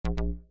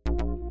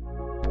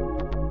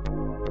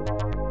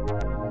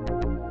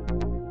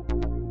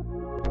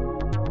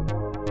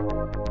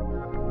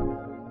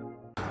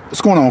What's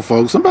going on,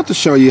 folks? I'm about to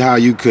show you how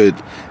you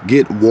could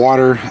get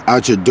water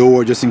out your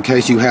door, just in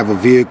case you have a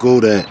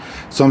vehicle that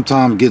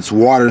sometimes gets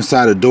water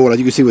inside the door. Like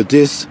you can see with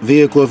this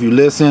vehicle, if you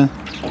listen,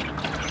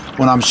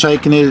 when I'm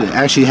shaking it, it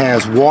actually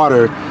has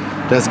water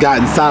that's got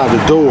inside of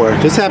the door.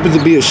 This happens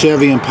to be a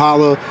Chevy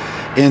Impala,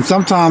 and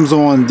sometimes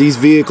on these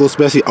vehicles,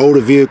 especially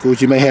older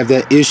vehicles, you may have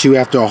that issue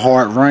after a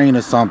hard rain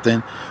or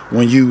something.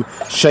 When you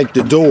shake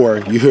the door,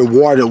 you hear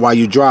water while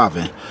you're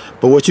driving.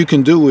 But what you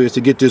can do is,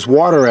 to get this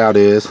water out,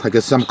 is like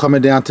I'm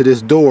coming down to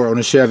this door on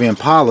the Chevy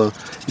Impala,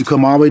 you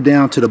come all the way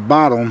down to the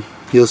bottom,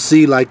 you'll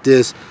see like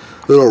this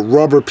little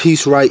rubber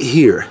piece right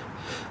here.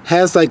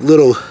 Has like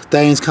little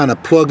things kind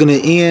of plugging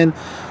it in.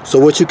 So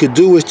what you could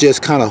do is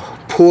just kind of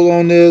pull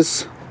on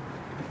this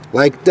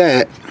like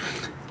that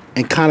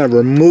and kind of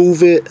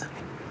remove it.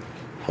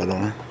 Hold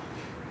on.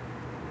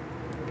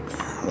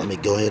 Let me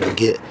go ahead and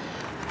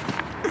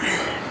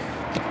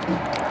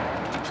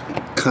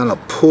kind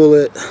of pull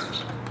it.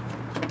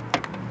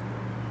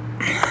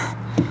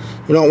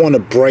 You don't want to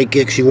break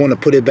it, because you want to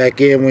put it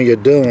back in when you're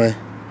doing.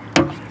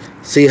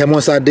 See how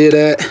once I did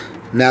that,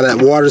 now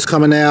that water's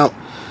coming out.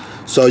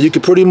 So you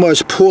can pretty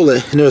much pull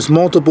it, and there's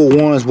multiple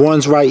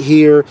ones right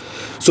here.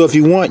 So if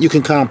you want, you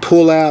can kind of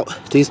pull out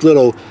these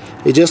little,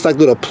 it's just like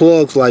little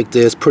plugs like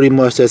this, pretty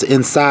much, that's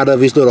inside of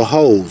these little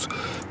holes.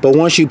 But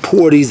once you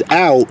pour these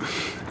out,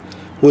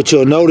 what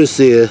you'll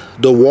notice is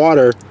the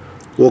water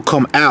will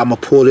come out. I'm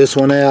gonna pull this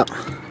one out.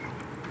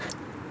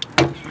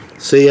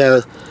 See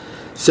how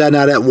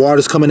now that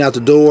water's coming out the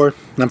door?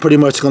 And I'm pretty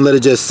much gonna let it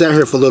just sit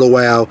here for a little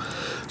while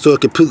so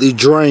it completely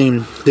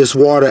drain this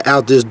water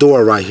out this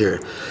door right here.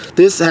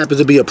 This happens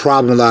to be a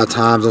problem a lot of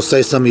times. I'll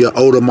say some of your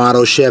older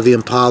model Chevy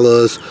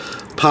Impalas,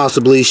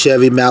 possibly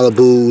Chevy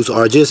Malibus,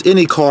 or just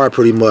any car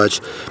pretty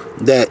much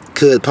that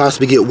could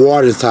possibly get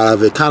water inside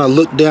of it. Kind of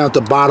look down at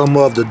the bottom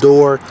of the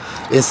door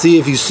and see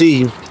if you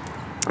see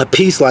a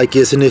piece like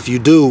this, and if you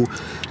do,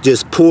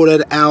 just pull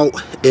that out,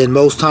 and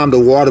most time the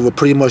water will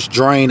pretty much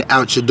drain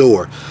out your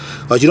door.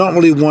 You don't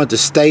really want it to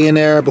stay in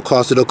there,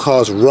 because it'll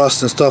cause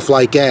rust and stuff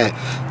like that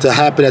to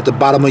happen at the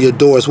bottom of your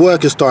door as well.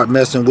 It can start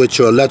messing with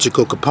your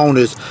electrical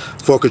components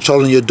for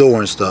controlling your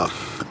door and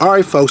stuff.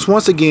 Alright folks,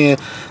 once again,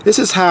 this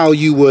is how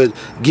you would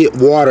get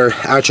water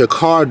out your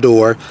car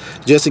door,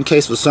 just in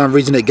case for some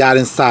reason it got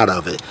inside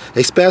of it.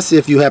 Especially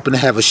if you happen to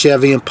have a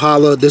Chevy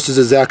Impala, this is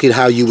exactly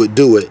how you would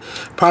do it.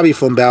 Probably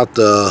from about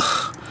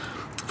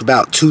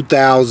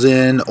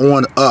 2000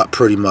 on up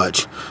pretty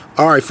much.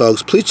 Alright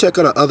folks, please check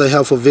out our other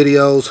helpful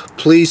videos.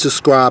 Please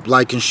subscribe,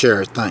 like, and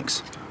share.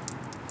 Thanks.